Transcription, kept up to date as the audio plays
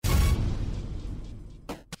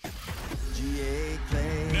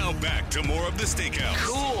Now back to more of the Stakeout.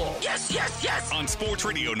 Cool. Yes, yes, yes. On Sports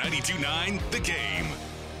Radio 92.9, The Game.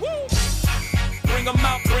 Woo. Bring them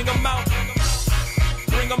out, bring them out.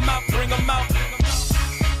 Bring them out, bring them out.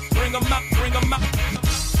 Bring them out, bring them out.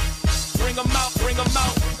 Bring them out, bring them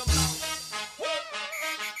out.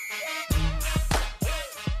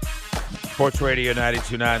 Sports Radio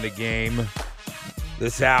 92.9 The Game.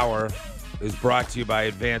 This hour is brought to you by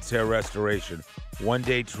Advanced Hair Restoration.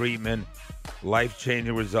 One-day treatment,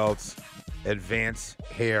 life-changing results,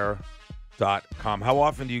 advancedhair.com. How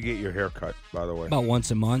often do you get your hair cut, by the way? About once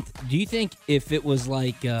a month. Do you think if it was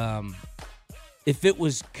like, if it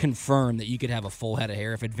was confirmed that you could have a full head of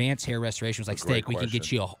hair, if Advanced Hair Restoration was like, Steak, we can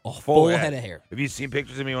get you a full head of hair? Have you seen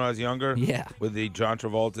pictures of me when I was younger? Yeah. With the John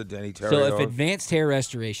Travolta, Denny Terrio? So if Advanced Hair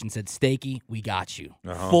Restoration said, Stakey, we got you.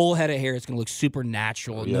 Full head of hair, it's going to look super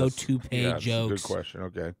natural, no toupee jokes. Good question,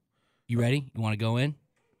 okay. You ready? You want to go in?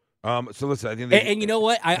 So listen, I think and you know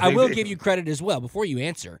what? I will give you credit as well before you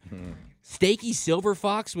answer. Stakey Silver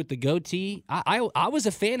Fox with the goatee, I was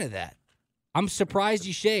a fan of that. I'm surprised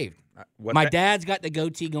you shaved. My dad's got the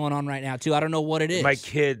goatee going on right now, too. I don't know what it is. My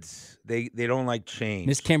kids, they don't like change.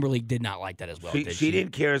 Miss Kimberly did not like that as well, she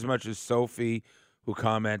didn't care as much as Sophie, who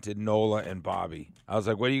commented, Nola, and Bobby. I was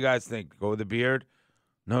like, what do you guys think? Go with the beard?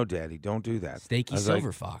 No, Daddy, don't do that. Stakey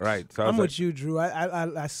Silver Fox. Right. So I'm with you, Drew.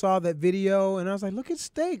 I saw that video, and I was like, look at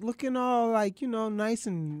Steak looking all, like, nice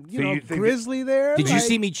and, grizzly there. Did you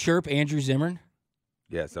see me chirp Andrew Zimmern?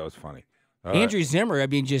 Yes, that was funny. Andrew Zimmer, I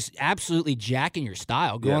mean, just absolutely jacking your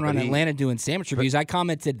style, going around Atlanta doing sandwich reviews. I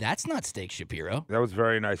commented, that's not Steak Shapiro. That was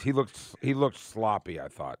very nice. He looked sloppy, I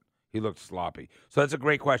thought. He looked sloppy. So that's a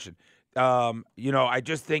great question. I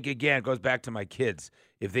just think, again, it goes back to my kids.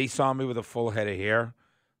 If they saw me with a full head of hair,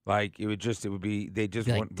 they wouldn't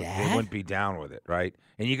be down with it, right?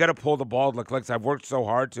 And you got to pull the bald look. Like I've worked so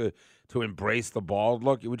hard to embrace the bald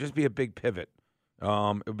look. It would just be a big pivot.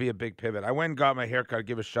 It would be a big pivot. I went and got my haircut.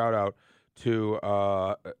 Give a shout out to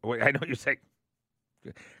I know you're saying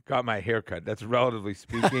got my haircut. That's relatively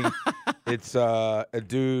speaking. It's a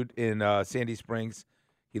dude in Sandy Springs.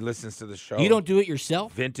 He listens to the show. You don't do it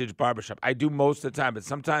yourself? Vintage barbershop. I do most of the time, but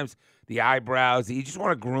sometimes the eyebrows, you just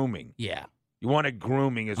want a grooming. Yeah. You want a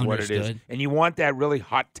grooming is Understood. what it is. And you want that really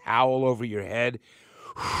hot towel over your head,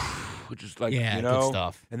 which is like, good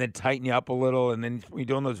stuff. And then tighten you up a little. And then when you're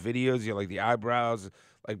doing those videos, you're like the eyebrows.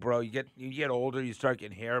 Like, bro, you get older, you start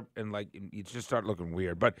getting hair, and you just start looking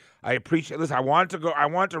weird. But I appreciate. Listen, I want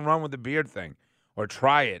to run with the beard thing, or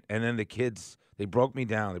try it. And then the kids, they broke me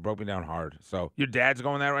down. They broke me down hard. So your dad's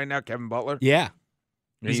going that right now, Kevin Butler. Yeah,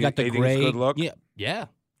 he's got the gray. Good look. Yeah.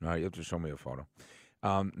 All right, you have to show me a photo.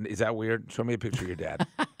 Is that weird? Show me a picture of your dad.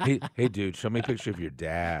 hey, dude, show me a picture of your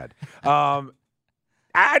dad.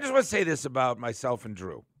 I just want to say this about myself and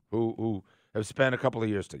Drew, who have spent a couple of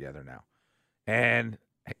years together now, and.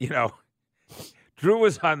 Drew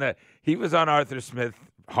was on Arthur Smith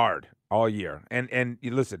hard all year. And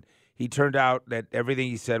you listen, he turned out that everything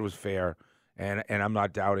he said was fair, and I'm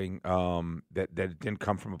not doubting that it didn't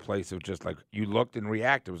come from a place of just like you looked and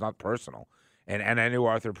reacted. It was not personal. And I knew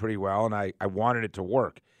Arthur pretty well, and I wanted it to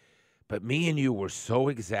work. But me and you were so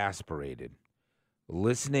exasperated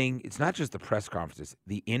listening. It's not just the press conferences,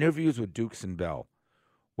 the interviews with Dukes and Bell,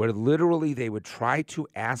 where literally they would try to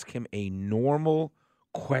ask him a normal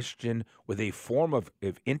question with a form of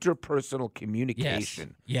interpersonal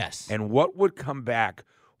communication. Yes. And what would come back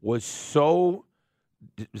was so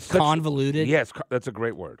convoluted. Yes, that's a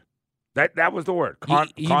great word. That was the word.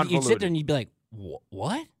 Convoluted. You'd sit there and you'd be like,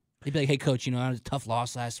 what? They'd be like, hey, Coach, I had a tough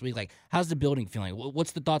loss last week. Like, how's the building feeling?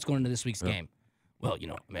 What's the thoughts going into this week's game? Well,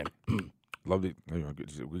 man. Love we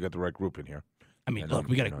got the right group in here. I mean, look,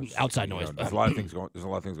 we got outside noise. There's a lot of things going.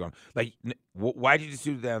 Like, why did you just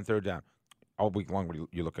do that on third down? All week long,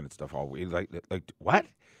 you're looking at stuff all week. Like what?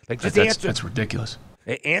 Like, just answer. That's ridiculous.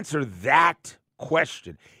 Answer that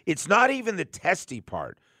question. It's not even the testy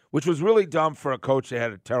part, which was really dumb for a coach that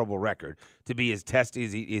had a terrible record to be as testy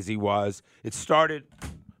as he was. It started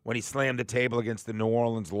when he slammed the table against the New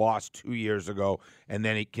Orleans loss 2 years ago, and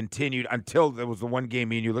then it continued until there was the one game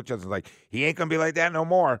me and you looked at us and like, he ain't gonna be like that no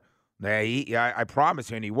more. I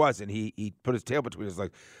promise you, and he wasn't. He put his tail between his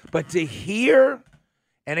legs. But to hear.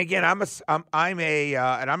 And again, and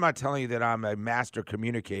I'm not telling you that I'm a master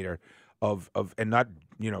communicator and not,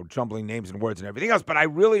 jumbling names and words and everything else, but I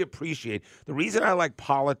really appreciate the reason I like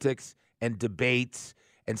politics and debates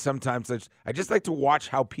and sometimes I just like to watch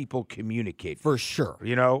how people communicate. For sure.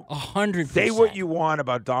 100%. Say what you want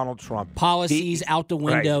about Donald Trump. Policies out the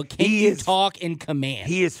window. Right. Can you talk in command?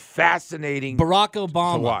 He is fascinating. Barack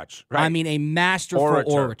Obama. To watch. Right. I mean, a masterful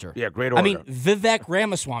orator. Yeah, great orator. I mean, Vivek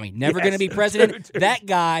Ramaswamy, never going to be president. Dude. That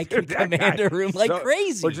guy can command a room like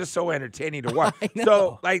crazy. It's just so entertaining to watch. I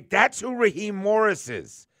know. So, that's who Raheem Morris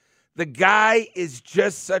is. The guy is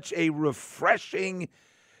just such a refreshing,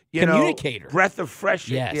 communicator, breath of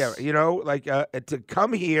fresh air. Yes. Yeah, to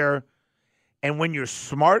come here, and when you're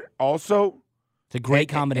smart, also, it's a great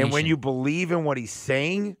combination. And when you believe in what he's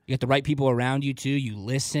saying, you get the right people around you too. You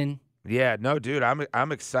listen. Yeah, no, dude,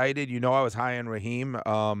 I'm excited. I was high on Raheem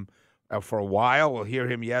for a while. We'll hear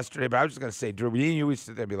him yesterday, but I was just gonna say, Drew, you always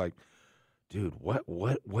sit there and be like, dude, what is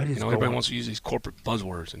going on? Everybody wants to use these corporate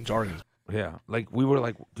buzzwords and jargon. Yeah, we were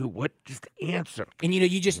like, dude, what? Just answer. And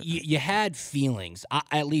you had feelings.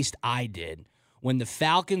 At least I did when the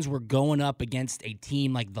Falcons were going up against a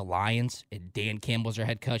team like the Lions. And Dan Campbell's their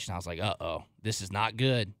head coach, and I was like, this is not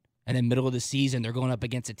good. And then middle of the season, they're going up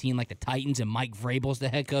against a team like the Titans, and Mike Vrabel's the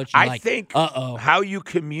head coach. I think how you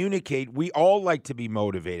communicate. We all like to be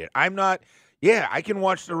motivated. I'm not. Yeah, I can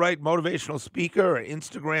watch the right motivational speaker or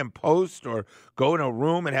Instagram post or go in a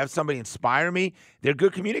room and have somebody inspire me. They're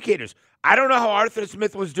good communicators. I don't know how Arthur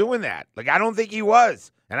Smith was doing that. I don't think he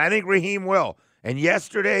was, and I think Raheem will. And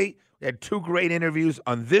yesterday, they had two great interviews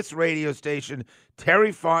on this radio station.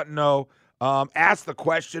 Terry Fontenot asked the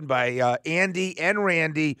question by Andy and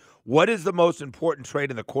Randy, what is the most important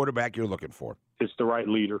trait in the quarterback you're looking for? It's the right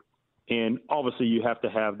leader. And obviously you have to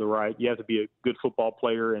you have to be a good football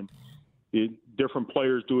player, and different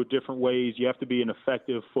players do it different ways. You have to be an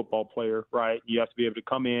effective football player, right? You have to be able to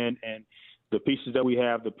come in, and the pieces that we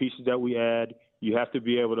have, the pieces that we add, you have to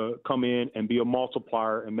be able to come in and be a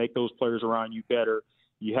multiplier and make those players around you better.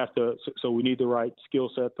 You have to, so we need the right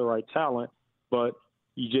skill set, the right talent, but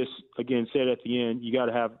you just, again, said at the end, you got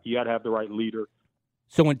to have the right leader.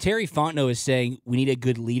 So when Terry Fontenot is saying we need a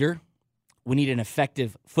good leader, we need an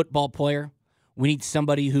effective football player, we need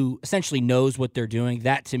somebody who essentially knows what they're doing,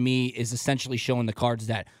 that to me is essentially showing the cards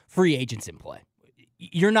that free agents in play.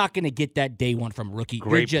 You're not going to get that day one from rookie.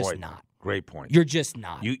 You're just not. Great point. You're just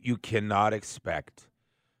not. You cannot expect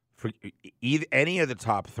for either any of the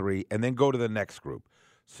top three, and then go to the next group.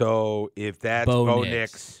 So if that's Bo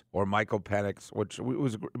Nix or Michael Penix, which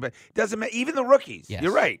was, but it doesn't matter. Even the rookies. Yes.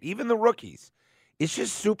 You're right. Even the rookies. It's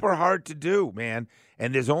just super hard to do, man.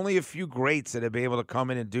 And there's only a few greats that have been able to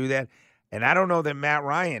come in and do that. And I don't know that Matt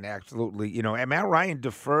Ryan absolutely, and Matt Ryan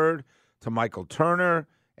deferred to Michael Turner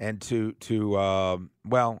and to I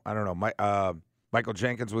don't know, Michael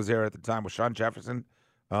Jenkins was there at the time. Was Sean Jefferson?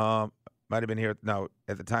 Might have been here. No,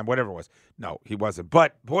 at the time, whatever it was. No, he wasn't.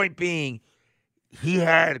 But point being, he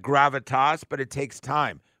had gravitas, but it takes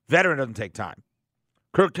time. Veteran doesn't take time.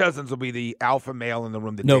 Kirk Cousins will be the alpha male in the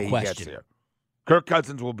room the day he gets here. Kirk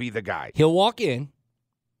Cousins will be the guy. He'll walk in.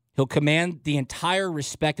 He'll command the entire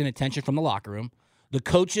respect and attention from the locker room. The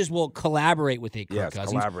coaches will collaborate with Kirk Cousins.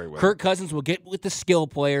 Collaborate with Kirk Cousins will get with the skill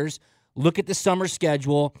players, look at the summer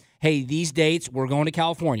schedule. Hey, these dates, we're going to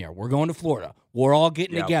California. We're going to Florida. We're all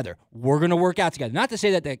getting together. We're going to work out together. Not to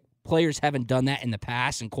say that the players haven't done that in the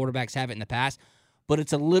past and quarterbacks haven't in the past, but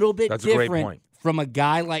it's a little bit different from a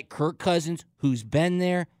guy like Kirk Cousins who's been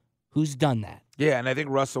there, who's done that. Yeah, and I think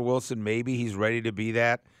Russell Wilson, maybe he's ready to be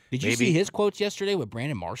that. Did you see his quotes yesterday with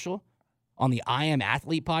Brandon Marshall on the I Am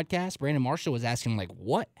Athlete podcast? Brandon Marshall was asking him,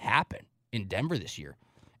 what happened in Denver this year?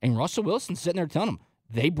 And Russell Wilson's sitting there telling him,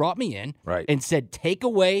 they brought me in and said, take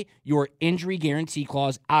away your injury guarantee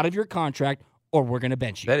clause out of your contract or we're going to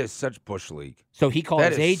bench you. That is such Bush League. So he called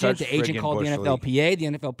his agent. The agent called the NFLPA. The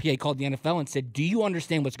NFLPA called the NFL and said, do you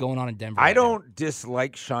understand what's going on in Denver? I don't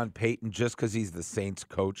dislike Sean Payton just because he's the Saints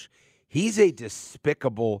coach. He's a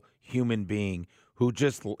despicable human being who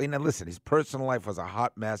just, listen, his personal life was a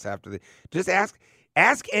hot mess after the. Just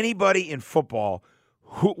ask anybody in football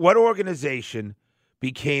what organization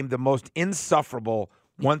became the most insufferable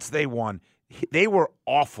once they won. They were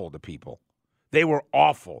awful to people. They were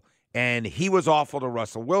awful. And he was awful to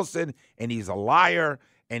Russell Wilson, and he's a liar,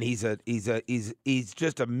 and he's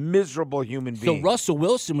just a miserable human being. So Russell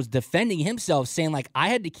Wilson was defending himself, saying, I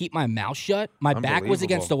had to keep my mouth shut. My back was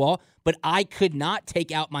against the wall, but I could not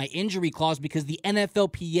take out my injury clause because the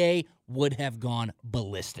NFLPA would have gone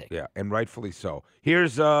ballistic. Yeah, and rightfully so.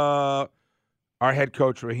 Here's our head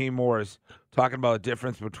coach, Raheem Morris, talking about the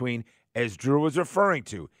difference between, as Drew was referring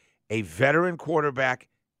to, a veteran quarterback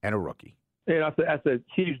and a rookie. Yeah, that's a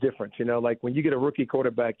huge difference. When you get a rookie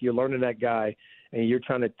quarterback, you're learning that guy, and you're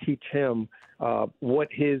trying to teach him what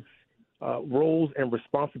his roles and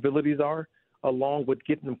responsibilities are along with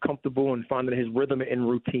getting him comfortable and finding his rhythm and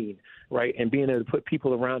routine, right, and being able to put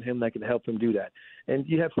people around him that can help him do that. And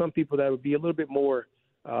you have some people that would be a little bit more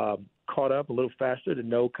caught up, a little faster to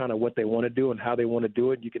know kind of what they want to do and how they want to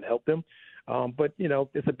do it. You can help them. But,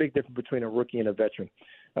 it's a big difference between a rookie and a veteran.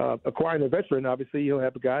 Acquiring a veteran, obviously, you'll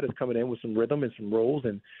have a guy that's coming in with some rhythm and some roles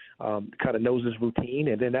and kind of knows his routine,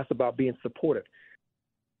 and then that's about being supportive.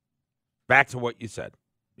 Back to what you said.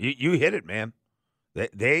 You hit it, man.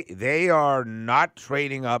 They are not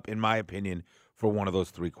trading up, in my opinion, for one of those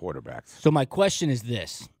three quarterbacks. So my question is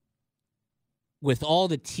this. With all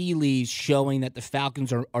the tea leaves showing that the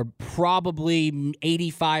Falcons are probably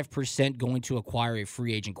 85% going to acquire a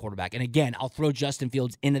free agent quarterback. And again, I'll throw Justin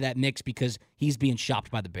Fields into that mix because he's being shopped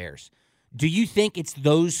by the Bears. Do you think it's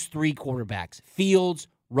those three quarterbacks, Fields,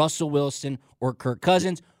 Russell Wilson, or Kirk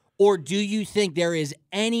Cousins? Or do you think there is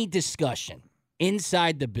any discussion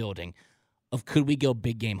inside the building of could we go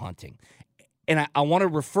big game hunting? And I want to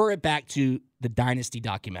refer it back to the Dynasty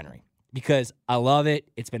documentary, because I love it.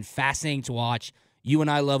 It's been fascinating to watch. You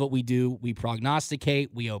and I love what we do. We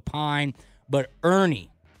prognosticate, we opine. But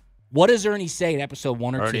Ernie, what does Ernie say in episode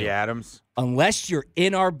 1 or 2? Ernie Adams. Unless you're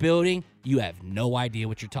in our building, you have no idea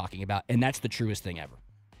what you're talking about. And that's the truest thing ever.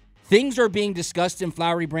 Things are being discussed in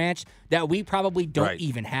Flowery Branch that we probably don't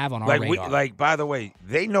even have on our radar. By the way,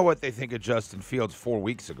 they know what they think of Justin Fields 4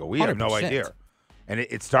 weeks ago. We have no 100%. idea. And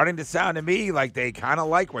it's starting to sound to me like they kind of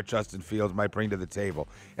like what Justin Fields might bring to the table.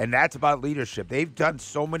 And that's about leadership. They've done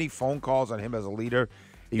so many phone calls on him as a leader.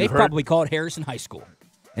 They've probably called Harrison High School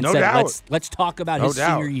and no said, doubt. let's talk about his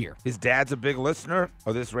senior year. His dad's a big listener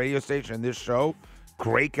of this radio station and this show.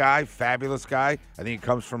 Great guy, fabulous guy. I think it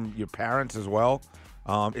comes from your parents as well.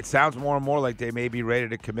 It sounds more and more like they may be ready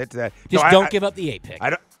to commit to that. Just don't give up the 8 pick.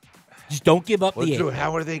 Just don't give up the 8 pick.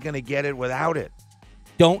 How are they going to get it without it?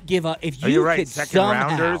 Don't give up. If you right. could Second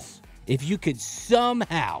rounders. If you could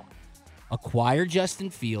somehow acquire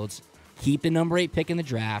Justin Fields, keep the number 8 pick in the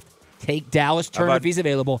draft, take Dallas Turner if he's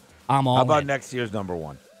available, I'm all in. How about next year's number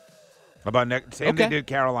 1? How about same they did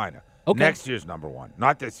Carolina. Okay. Next year's number 1,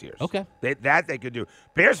 not this year's. Okay. That they could do.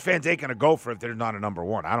 Bears fans ain't going to go for it if there's not a number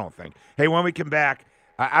 1, I don't think. Hey, when we come back,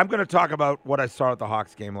 I'm going to talk about what I saw at the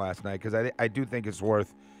Hawks game last night because I do think it's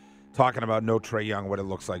worth talking about no Trae Young, what it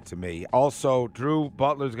looks like to me. Also, Drew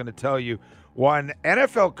Butler's going to tell you when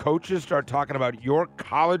NFL coaches start talking about your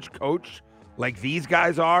college coach like these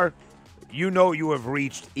guys are, you know you have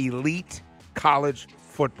reached elite college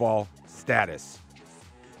football status.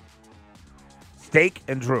 Steak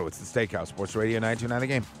and Drew. It's the Steakhouse. Sports Radio 929 The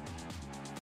Game.